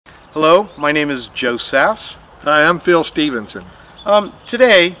Hello, my name is Joe Sass. Hi, I'm Phil Stevenson.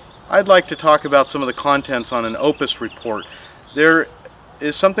 Today, I'd like to talk about some of the contents on an OPUS report. There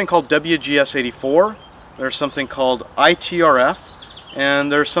is something called WGS84, there's something called ITRF,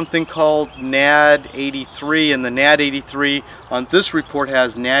 and there's something called NAD83, and the NAD83 on this report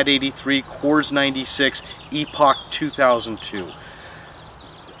has NAD83 Cores 96 Epoch 2002.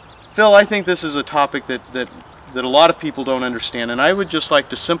 Phil, I think this is a topic that a lot of people don't understand, and I would just like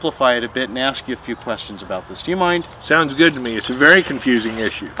to simplify it a bit and ask you a few questions about this. Do you mind? Sounds good to me. It's a very confusing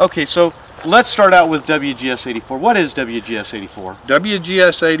issue. Okay, so let's start out with WGS84. What is WGS84?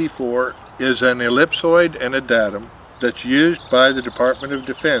 WGS84 is an ellipsoid and a datum that's used by the Department of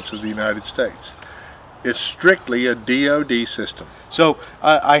Defense of the United States. It's strictly a DoD system. So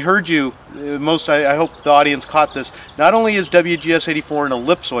I heard you, I hope the audience caught this, not only is WGS84 an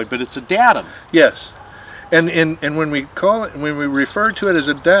ellipsoid, but it's a datum. Yes. And when we refer to it as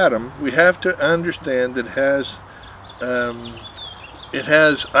a datum, we have to understand that it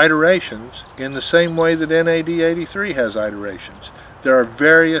has iterations in the same way that NAD83 has iterations. There are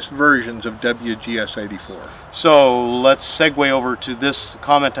various versions of WGS84. So let's segue over to this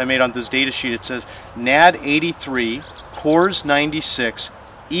comment I made on this data sheet. It says NAD83 Cores 96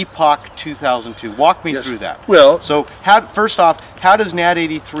 Epoch 2002. Walk me through that. Well, so first off, how does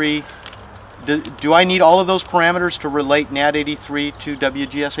NAD83, do I need all of those parameters to relate NAD83 to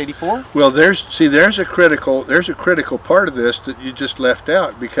WGS84? Well, there's a critical part of this that you just left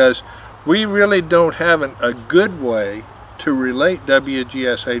out, because we really don't have a good way to relate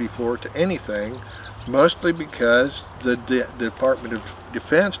WGS84 to anything, mostly because the Department of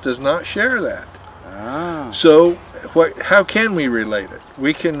Defense does not share that. Ah. So how can we relate it?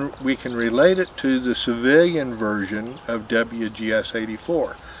 We can relate it to the civilian version of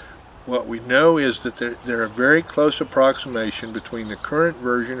WGS84. What we know is that there are very close approximation between the current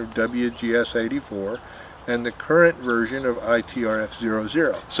version of WGS84 and the current version of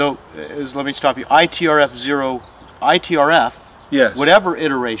ITRF00. So let me stop you. ITRF, yes, whatever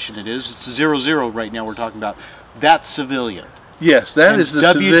iteration it is, it's 00 right now we're talking about, that's civilian. Yes, that is the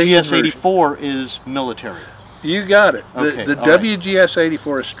civilian version. WGS84 is military. You got it. Okay, the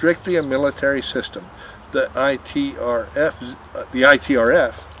WGS84 is strictly a military system. The ITRF,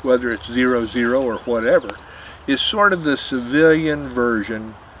 whether it's 00 or whatever, is sort of the civilian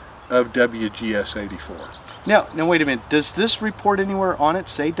version of WGS84. Now wait a minute. Does this report anywhere on it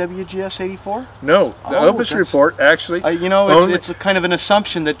say WGS84? No, the OPUS report actually. It's a kind of an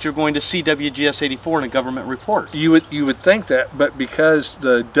assumption that you're going to see WGS84 in a government report. You would think that, but because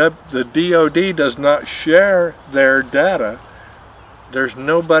the DoD does not share their data, there's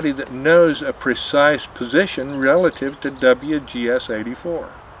nobody that knows a precise position relative to WGS84.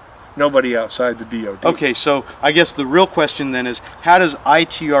 Nobody outside the DoD. Okay, so I guess the real question then is, how does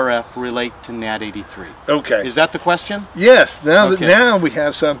ITRF relate to NAD83? Okay. Is that the question? Yes, now we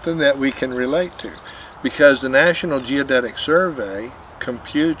have something that we can relate to, because the National Geodetic Survey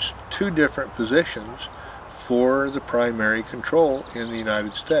computes two different positions for the primary control in the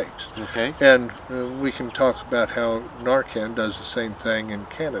United States. Okay. And we can talk about how Narcan does the same thing in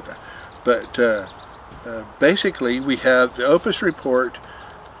Canada. But basically we have the OPUS report,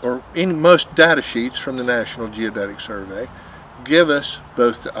 or in most data sheets from the National Geodetic Survey, give us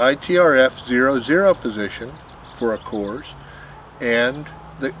both the ITRF 00 position for a cores and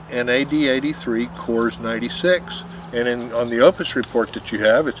the NAD83 Cores 96. And on the OPUS report that you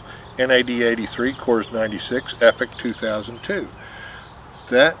have, it's NAD83 Cores 96 Epoch 2002.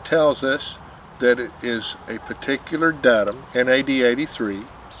 That tells us that it is a particular datum, NAD83.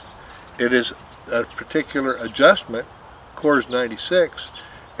 It is a particular adjustment, Cores 96,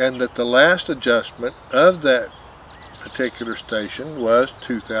 and that the last adjustment of that particular station was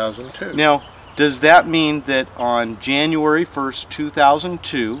 2002. Now, does that mean that on January 1st,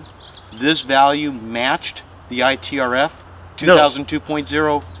 2002, this value matched the ITRF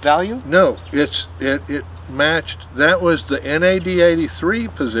 2002.0 value? No, it matched. That was the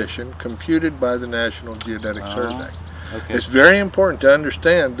NAD83 position computed by the National Geodetic Survey. Okay. It's very important to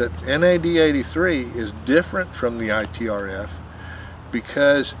understand that NAD83 is different from the ITRF,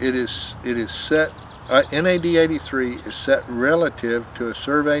 because it is set, NAD83 is set relative to a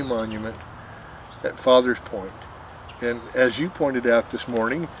survey monument at Father's Point. And as you pointed out this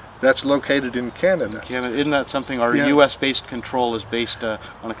morning, that's located in Canada. Isn't that something our U.S.-based control is based on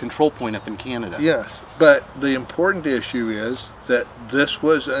a control point up in Canada? Yes, but the important issue is that this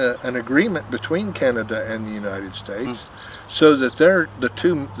was an agreement between Canada and the United States, so that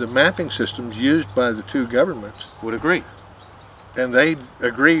the mapping systems used by the two governments would agree. And they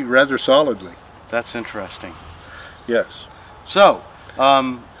agree rather solidly. That's interesting. Yes. So,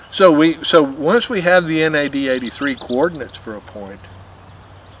 So once we have the NAD83 coordinates for a point,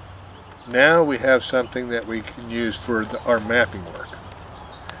 now we have something that we can use for our mapping work.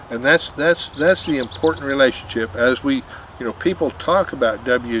 And that's the important relationship as we, people talk about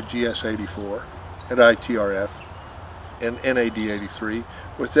WGS84 and ITRF and NAD83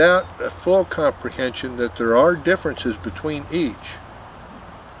 without a full comprehension that there are differences between each,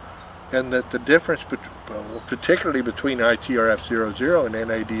 and that the difference, particularly between ITRF 00 and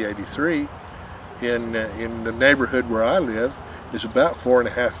NAD83 in the neighborhood where I live, is about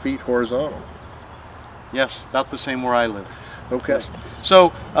 4.5 feet horizontal. Yes, about the same where I live. Okay. Yes.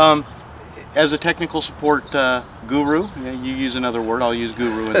 So, as a technical support guru, you use another word, I'll use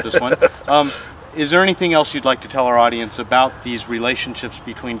guru at this one. Is there anything else you'd like to tell our audience about these relationships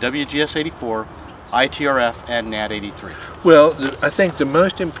between WGS84, ITRF, and NAD83? Well, I think the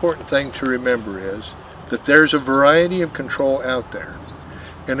most important thing to remember is that there's a variety of control out there.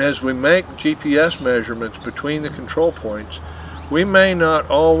 And as we make GPS measurements between the control points, we may not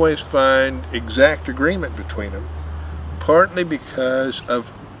always find exact agreement between them, partly because of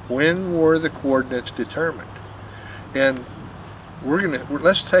when were the coordinates determined. And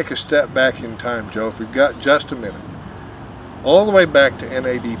let's take a step back in time, Joe, if we've got just a minute. All the way back to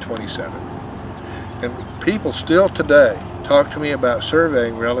NAD27. And people still today talk to me about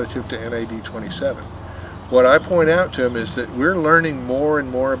surveying relative to NAD27. What I point out to them is that we're learning more and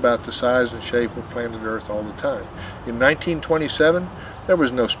more about the size and shape of planet Earth all the time. In 1927, there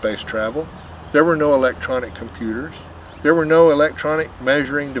was no space travel. There were no electronic computers. There were no electronic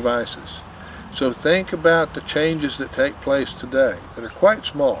measuring devices. So think about the changes that take place today that are quite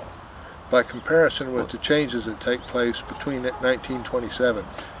small by comparison with the changes that take place between 1927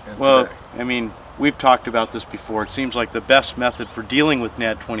 and well, today. I mean, we've talked about this before. It seems like the best method for dealing with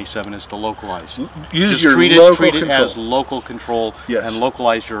NAD27 is to localize. Use your local treat it control. as local control, Yes. and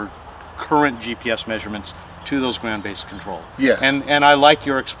localize your current GPS measurements to those ground-based control. Yes. And I like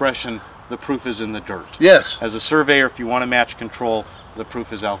your expression, the proof is in the dirt. Yes. As a surveyor, if you want to match control, the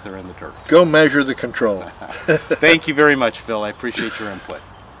proof is out there in the dirt. Go measure the control. Thank you very much, Phil. I appreciate your input.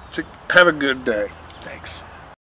 Have a good day. Thanks.